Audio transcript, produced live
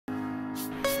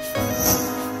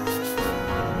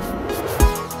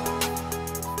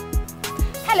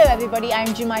everybody. I'm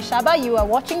Jumai Shaba. You are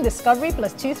watching Discovery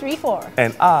Plus 234.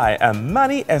 And I am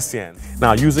Manny Essien.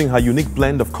 Now, using her unique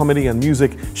blend of comedy and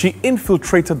music, she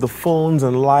infiltrated the phones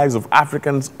and lives of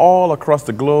Africans all across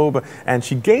the globe, and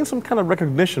she gained some kind of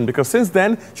recognition because since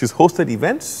then, she's hosted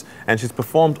events and she's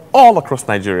performed all across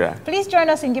Nigeria. Please join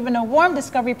us in giving a warm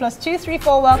Discovery Plus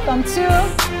 234 welcome to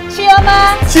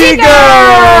Chioma Chigurl!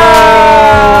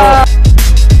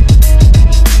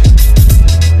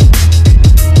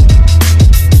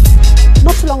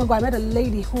 Not too long ago, I met a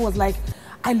lady who was like,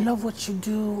 I love what you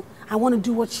do. I want to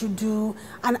do what you do.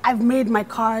 And I've made my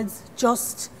cards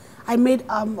I made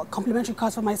complimentary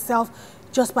cards for myself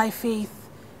just by faith.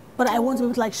 But I want to be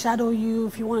able to like shadow you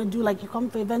if you want to do like you come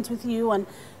for events with you. And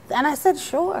I said,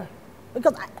 sure.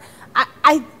 Because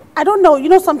I don't know, you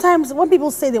know, sometimes when people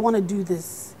say they want to do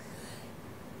this,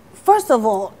 first of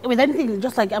all, with anything,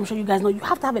 just like I'm sure you guys know, you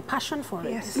have to have a passion for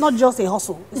it. Yes. It's not just a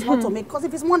hustle. It's not to make, because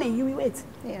if it's money, you will wait.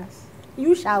 Yes.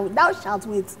 Thou shalt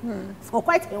wait for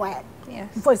quite a while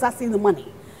before you start seeing the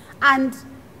money. And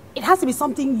it has to be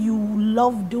something you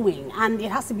love doing. And it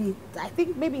has to be, I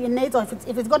think, maybe innate, or if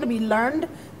it's going to be learned,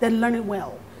 then learn it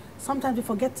well. Sometimes we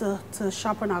forget to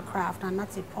sharpen our craft, and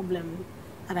that's a problem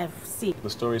that I've seen. The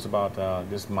story is about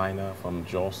this miner from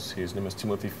Jos. His name is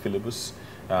Timothy Philibus,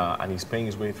 and he's paying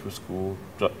his way through school,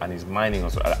 and he's mining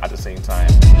also at the same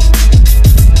time.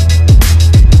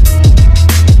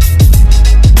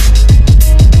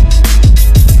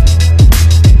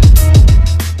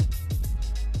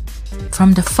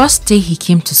 From the first day he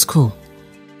came to school,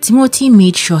 Timothy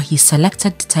made sure he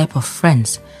selected the type of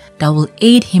friends that will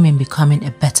aid him in becoming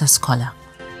a better scholar.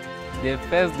 The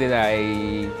first day that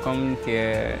I come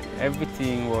here,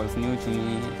 everything was new to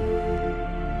me.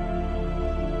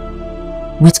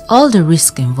 With all the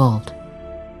risk involved,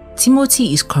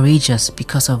 Timothy is courageous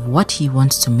because of what he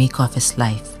wants to make of his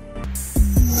life.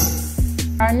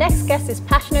 Our next guest is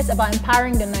passionate about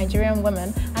empowering the Nigerian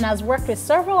women and has worked with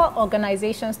several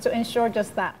organizations to ensure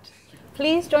just that.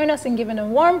 Please join us in giving a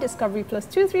warm Discovery Plus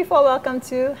 234 welcome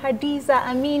to Hadiza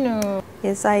Aminu.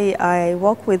 Yes, I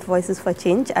work with Voices for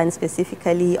Change, and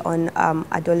specifically on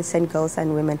adolescent girls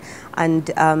and women. And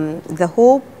the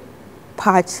whole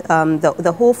part,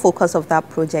 the whole focus of that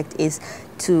project is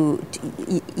to,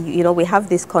 you know, we have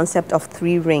this concept of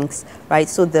 3 rings, right?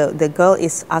 So the girl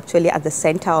is actually at the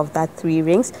center of that 3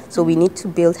 rings. So we need to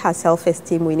build her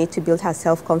self-esteem, we need to build her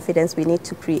self-confidence, we need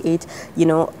to create, you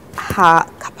know, her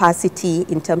capacity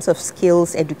in terms of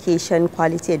skills, education,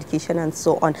 quality education, and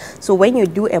so on. So when you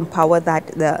do empower that,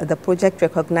 the project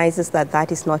recognizes that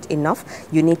that is not enough.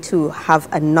 You need to have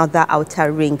another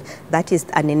outer ring that is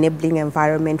an enabling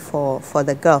environment for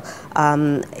the girl.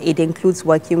 It includes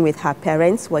working with her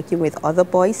parents, working with other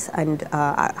boys and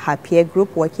her peer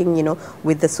group, working, you know,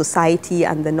 with the society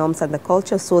and the norms and the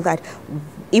culture, so that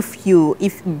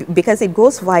because it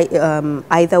goes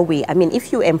either way. I mean,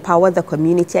 if you empower the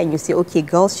community and you say, okay,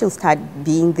 girls should start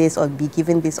being this or be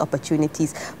given these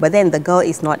opportunities, but then the girl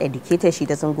is not educated, she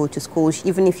doesn't go to school,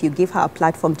 even if you give her a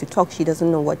platform to talk, she doesn't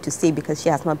know what to say because she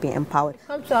has not been empowered.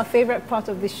 Come to our favorite part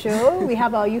of the show. We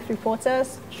have our youth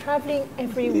reporters traveling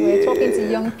everywhere, talking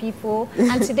to young people.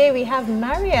 And today we have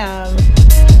Mariam.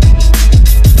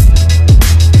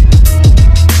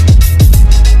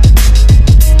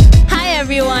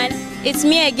 Everyone, it's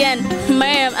me again,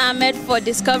 Mariam Ahmed for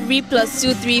Discovery Plus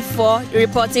 234,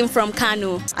 reporting from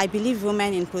Kano. I believe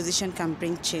women in position can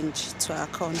bring change to our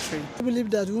country. I believe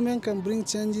that women can bring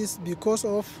changes because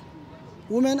of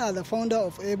women are the founder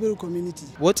of every community.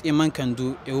 What a man can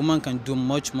do, a woman can do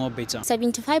much more better.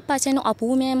 75% of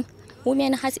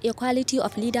women has equality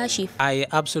of leadership. I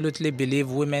absolutely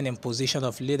believe women in position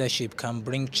of leadership can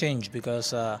bring change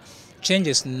because change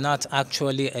is not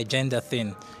actually a gender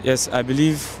thing. Yes, I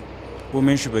believe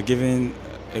women should be given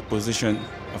a position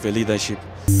of a leadership.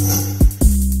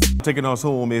 Taking us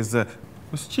home is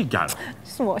Chigurl.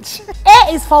 Just watch.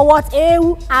 A is for what?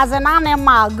 A as an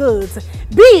animal, good.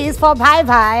 B is for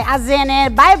bye-bye, as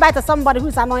in bye-bye to somebody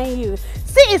who's annoying you.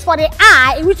 C is for the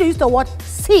I, in which you use the word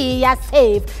see, you're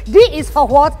safe. D is for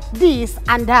what? This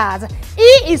and that.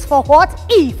 E is for what?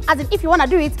 If, as in if you want to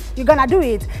do it, you're going to do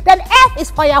it. Then F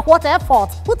is for your what effort.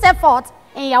 Put effort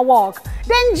in your work.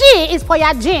 Then G is for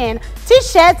your gene.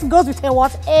 T-shirt goes with a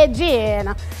what? A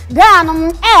gene.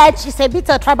 Then H is a bit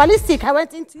tribalistic. I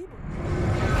went into